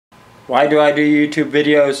Why do I do YouTube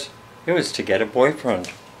videos? It was to get a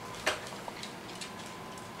boyfriend.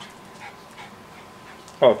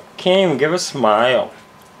 Oh, Kim, give a smile.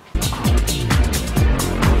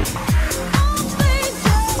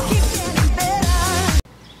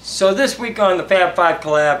 So this week on the Fab 5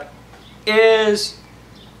 collab is,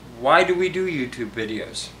 why do we do YouTube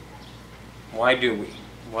videos? Why do we?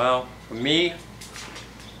 Well, for me,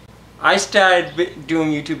 I started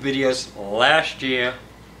doing YouTube videos last year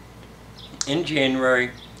in January,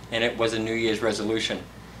 and it was a New Year's resolution.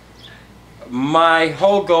 My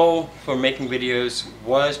whole goal for making videos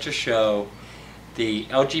was to show the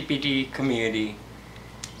LGBT community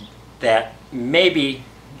that maybe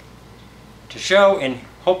to show and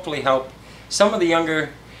hopefully help some of the younger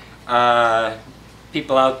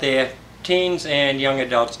people out there, teens and young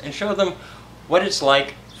adults, and show them what it's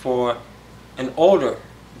like for an older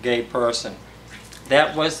gay person.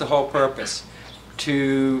 That was the whole purpose,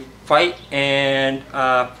 to fight and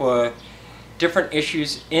for different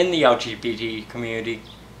issues in the LGBT community,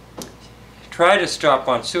 try to stop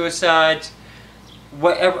on suicides,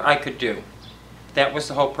 whatever I could do. That was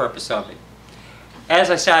the whole purpose of it.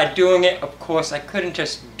 As I started doing it, of course, I couldn't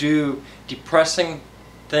just do depressing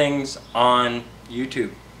things on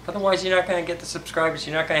YouTube. Otherwise, you're not going to get the subscribers,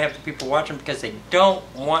 you're not going to have the people watching because they don't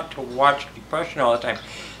want to watch depression all the time.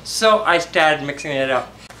 So I started mixing it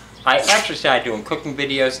up. I actually started doing cooking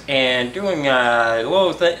videos and doing a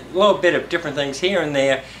little bit of different things here and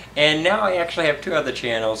there. And now I actually have two other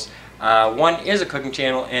channels. One is a cooking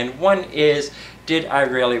channel, and one is Did I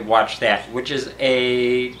Really Watch That? Which is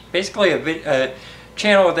basically a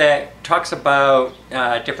channel that talks about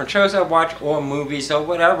different shows I watch or movies or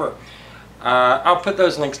whatever. I'll put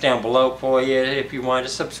those links down below for you. If you want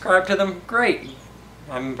to subscribe to them, great.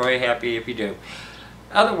 I'm very happy if you do.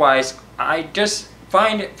 Otherwise, I just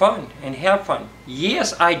find it fun and have fun.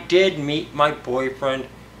 Yes, I did meet my boyfriend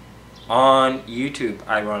on YouTube,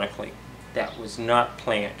 ironically. That was not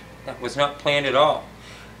planned. That was not planned at all.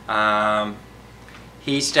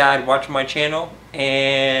 He started watching my channel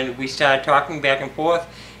and we started talking back and forth,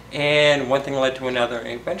 and one thing led to another,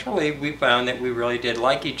 and eventually we found that we really did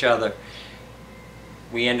like each other.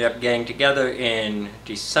 We ended up getting together in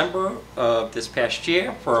December of this past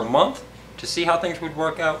year for a month to see how things would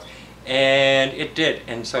work out, and it did.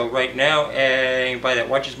 And so right now, anybody that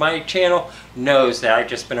watches my channel knows that I've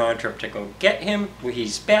just been on a trip to go get him.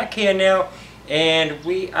 He's back here now, and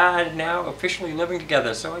we are now officially living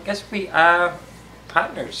together. So I guess we are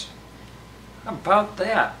partners. How about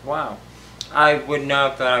that? Wow. I would not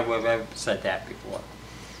have thought I would have ever said that before.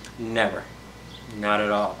 Never. Not at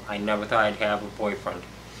all. I never thought I'd have a boyfriend.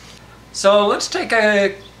 So let's take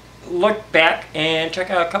a look back and check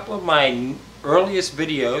out a couple of my earliest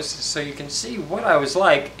videos so you can see what I was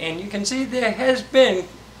like, and you can see there has been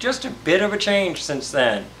just a bit of a change since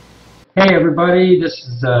then. Hey everybody, this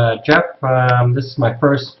is Jeff. This is my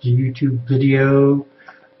first YouTube video.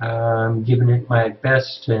 I'm giving it my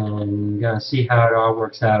best and gonna see how it all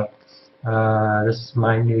works out. This is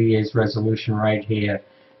my New Year's resolution right here,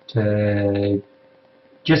 to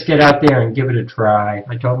just get out there and give it a try.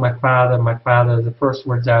 I told my father, the first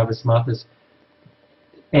words out of his mouth is,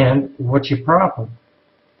 "And what's your problem?"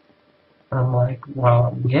 I'm like,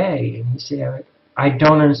 "Well, I'm gay." And he said, "I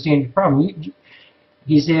don't understand your problem."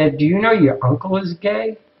 He said, "Do you know your uncle is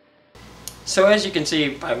gay?" So as you can see,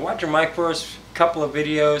 by watching my first couple of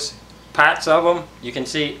videos, parts of them, you can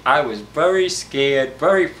see I was very scared,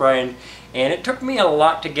 very frightened, and it took me a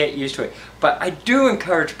lot to get used to it. But I do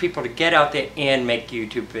encourage people to get out there and make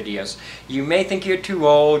YouTube videos. You may think you're too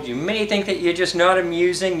old, you may think that you're just not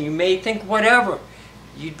amusing, you may think whatever.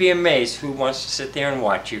 You'd be amazed who wants to sit there and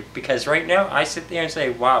watch you. Because right now, I sit there and say,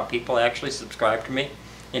 wow, people actually subscribe to me,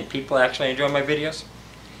 and people actually enjoy my videos.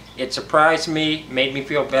 It surprised me, made me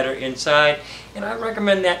feel better inside, and I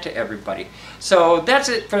recommend that to everybody. So that's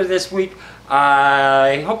it for this week.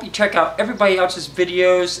 I hope you check out everybody else's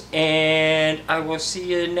videos, and I will see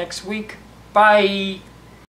you next week. Bye!